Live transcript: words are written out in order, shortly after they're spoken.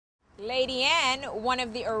Lady Ann, one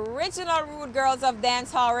of the original Rude Girls of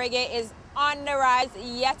dancehall reggae, is on the rise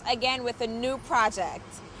yet again with a new project.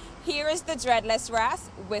 Here is the Dreadless Ras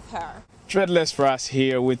with her. Dreadless Ras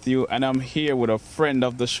here with you, and I'm here with a friend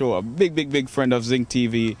of the show, a big friend of ZYNC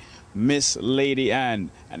TV, Miss Lady Ann.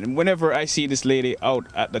 And whenever I see this lady out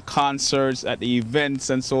at the concerts, at the events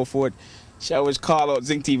and so forth, she always call out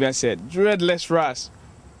ZYNC TV and said, Dreadless Ras,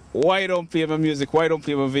 why don't play my music, why don't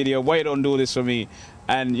play my video, why don't do this for me?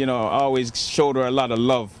 And, you know, I always showed her a lot of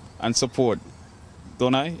love and support,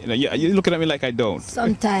 don't I? You know, you're looking at me like I don't.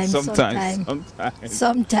 Sometimes. All right,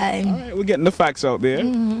 we're getting the facts out there.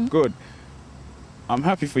 Good. I'm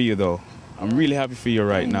happy for you, though. I'm really happy for you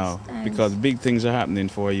right now because big things are happening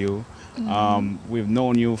for you. We've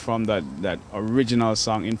known you from that original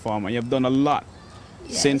song, Inform, and you've done a lot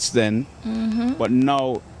since then. But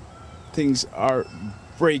now things are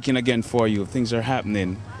breaking again for you. Things are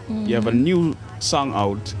happening. You have a new song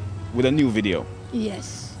out with a new video.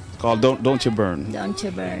 Yes. Called Don't You Burn. Don't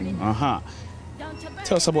You Burn.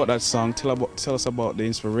 Tell us about that song. Tell us about the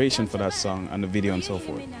inspiration for that song and the video and so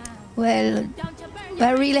forth. Well,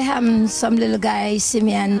 I really have some little guy see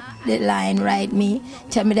me and the line write me,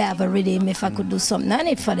 tell me they have a rhythm if I could do something on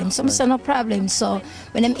it for them. So I said no problem. So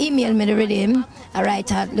when them email me the rhythm, I write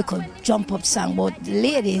a little jump up song about the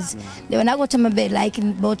ladies. Then when I go to my bed, like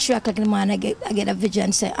about 3 o'clock in the morning, I get a vision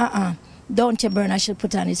and say, Don't You Burn, I should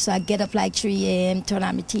put on it. So I get up like 3 a.m., turn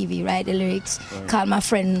on my TV, write the lyrics, call my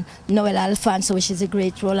friend Noel Alfonso, which is a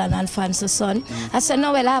great Roland Alfonso's son. I said,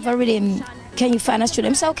 Noel, I have a rhythm. Can you find a studio?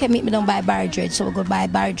 He said, okay, meet me down by Barridge. So we go by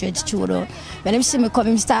Barridge studio. When he see me come,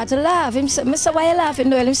 he start to laugh. He said, why you laughing,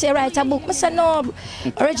 Noel? He said, write a book. I said, no,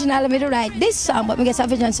 originally I write this song, but I get a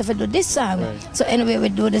vision to do this song. So anyway, we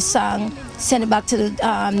do the song, send it back to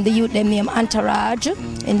the youth them named Entourage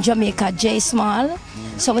in Jamaica, J Small.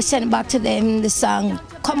 So we send it back to them, the song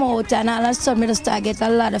come out, and all of a sudden we just start get a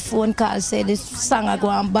lot of phone calls say this song I go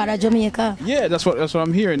on bother Jamaica. Yeah, that's what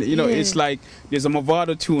I'm hearing. You know, it's like there's a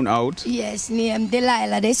Mavado tune out. Yes, named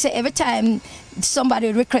Delilah. They say every time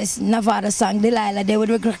somebody requests Nevada song, Delilah, they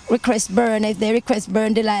would request Burn. If they request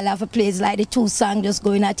Burn, Delilah for plays like the two songs just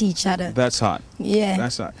going at each other. That's hot. Yeah.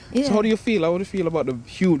 That's hot. Yeah. So how do you feel? How do you feel about the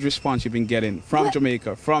huge response you've been getting from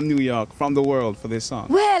Jamaica, from New York, from the world for this song?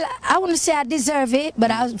 Well, I wouldn't say I deserve it,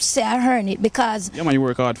 but I would say I earn it because yeah, man, you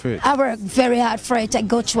work hard for it. I work very hard for it. I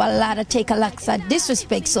go through a lot, I take a lot of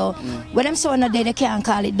disrespect. So when I'm so day, they can't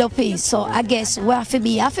call it dopey. So I guess we have to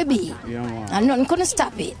be, Yeah, man. And nothing couldn't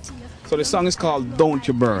stop it. So the song is called Don't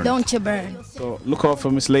You Burn. Don't You Burn. So look out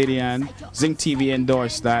for Miss Lady Ann. ZYNC TV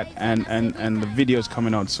endorsed that, and the video is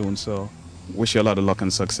coming out soon. So wish you a lot of luck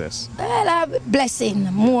and success. Well,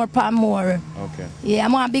 blessing, more per more. Okay. Yeah,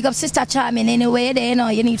 I'm going to big up Sister Charming anyway. They, you know,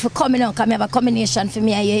 you need to come in, come have a combination for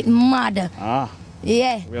me. I ain't mad.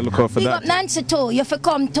 Yeah. We'll look out for big that. Up Nancy too. You have to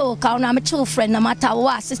come too, because I'm a true friend. No matter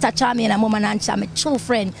what, Sister Charming and Mama Nancy, I'm a true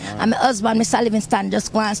friend. And my husband, Mr. Livingston,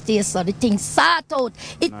 just go and stay so the thing sort out.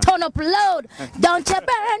 It turn up loud. Don't you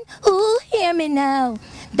burn, ooh, hear me now.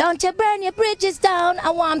 Don't you burn your bridges down.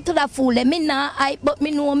 I want to the fool. Me nah hype, but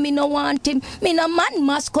me know me no want him. Me no man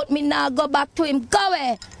mascot, me nah go back to him. Go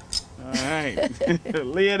away. All right.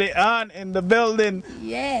 Lady Ann in the building.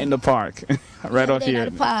 Yeah. In the park. Right out here.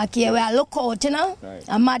 In the park, yeah, where I look out, you know. Right.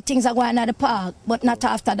 And mad things are going at the park, but not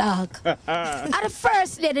after dark. I'm the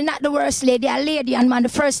first lady, not the worst lady. A lady and man, the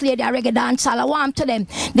first lady, a reggae dancehall. I want to them.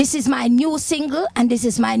 This is my new single and this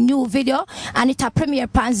is my new video. And it's a premiere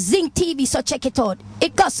on ZYNC TV, so check it out.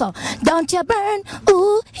 It goes so. Don't you burn,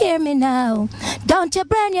 ooh, hear me now. Don't you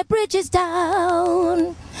burn your bridges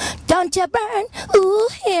down. Don't you burn, ooh,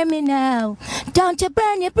 hear me now. Don't you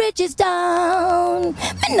burn your bridges down.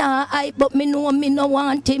 Me nah hype, but me know me no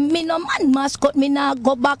want him. Me no man mascot, me nah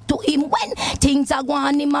go back to him. When things are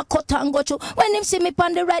going, him a cut and go through. When him see me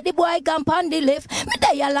on the right, the boy gone on the left. Me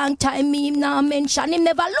die a long time, me him nah mention. Him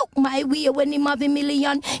never look my way when him have a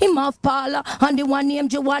million. Him have Paula and the one named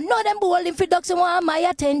Joanne. No them bold introduction want my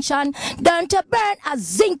attention. Don't you burn,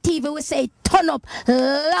 as ZYNC TV we say turn up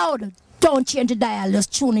loud. Don't change the dial,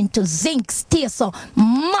 just tune into ZYNC. Stay so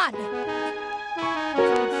mad. Stay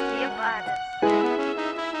bad.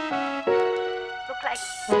 Look like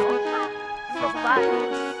so bad.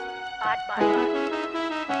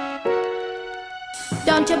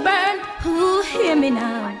 Don't you burn, ooh, hear me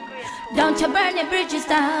now. Don't you burn your bridges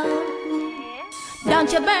down.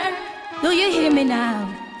 Don't you burn, do you hear me now?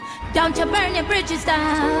 Don't you burn your bridges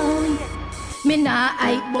down. Me nah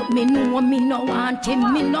hype, but me know me no want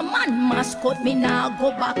him. Me no man mascot, me nah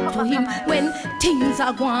go back to him. When things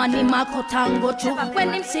are gone, him a cut and go through.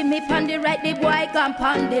 When him see me pan the right, the boy gone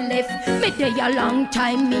pan the left. Me dey a long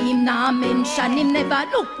time, me him nah mention. Him never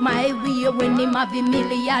look my way when him have a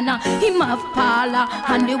million. Him have Paula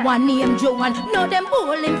and the one named Joanne. Now them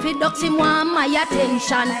bowling for ducks, him want my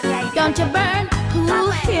attention. Don't you burn,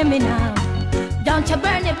 who hear me now? Don't you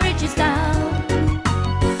burn the bridges down?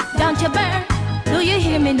 Don't you burn, do you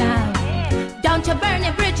hear me now? Don't you burn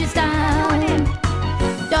the bridges down?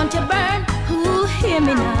 Don't you burn, who hear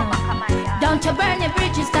me now? Don't you burn the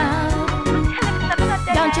bridges down?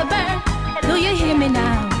 Don't you burn, do you hear me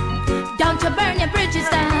now? Don't you burn the bridges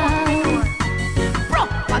down? Broke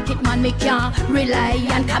pocket man, me can't rely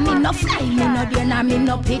on. Come me no fly, me no dare, nah me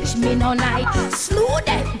no pitch, me no night. Slow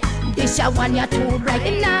them, this ya one ya too bright.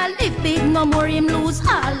 Him nah live big no more, him lose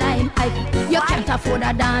all I'm hype. You can't afford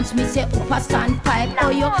a dance, me say up a standpipe. Oh,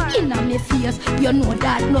 you inna me face, you know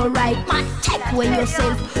that no right. Man, check away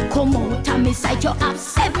yourself, come out and me sight. You have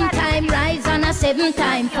 7 time rise and a 7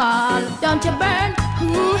 time fall. Don't you burn,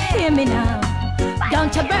 who hear me now?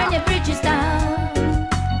 Don't you burn the bridges down?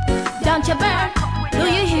 Don't you burn,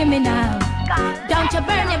 do you hear me now? Don't you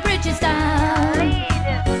burn the bridges down?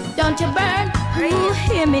 Don't you burn, who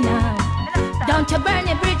hear me now? Don't you burn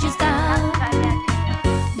the bridges down?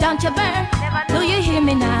 Don't you burn, do you hear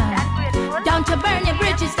me now? Don't you burn the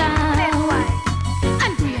bridges down?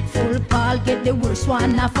 Ungrateful Paul get the worst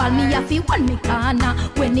one. I fall me a feel one me corner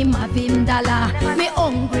when him have him dollar. Me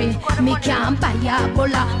hungry, me can't buy a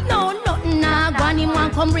bola. No, nothing nah go on, him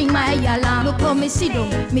want come bring my alarm. Look how me sit down,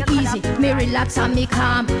 me easy, me relax and me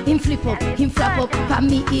calm. Him flip up, him flap up, pa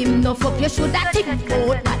me him no fuck. You should have think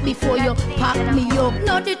about that before you pack me up.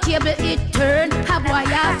 Now the table it turn, have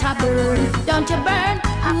wire to burn. Don't you burn,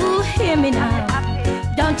 who hear me now?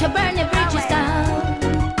 Don't you burn the bridges down?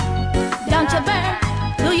 Don't you burn,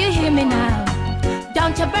 do you hear me now?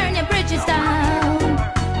 Don't you burn the bridges down?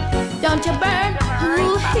 Don't you burn,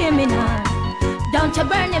 who hear me now? Don't you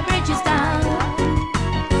burn the bridges down?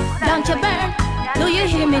 Don't you burn, do you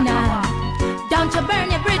hear me now? Don't you burn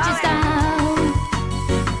the bridges down?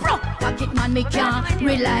 Broke pocket man, me can't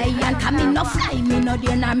rely on. Come me no fly, me no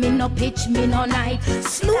dare, nah me no pitch, me no night.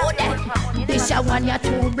 Slow them, this ya one ya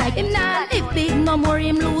too bright. Him nah live big no more,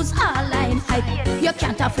 him lose all I'm hype. You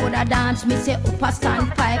can't afford a dance, me say up a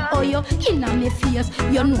standpipe. Oh, you inna me face,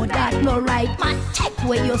 you know that no right. Man, check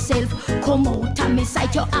away yourself, come out and me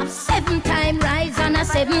sight. You have 7 time rise and a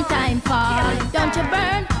 7 time fall. Don't you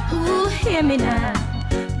burn, who hear me now?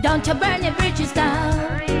 Don't you burn the bridges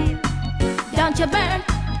down? Don't you burn,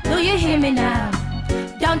 do you hear me now?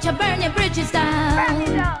 Don't you burn the bridges down?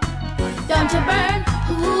 Don't you burn,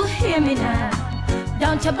 who hear me now?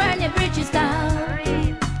 Don't you burn the bridges down?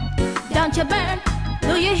 Don't you burn,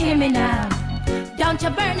 do you hear me now? Don't you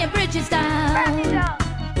burn the bridges down?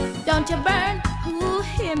 Don't you burn, who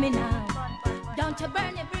hear me now? Don't you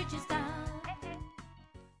burn the bridges down?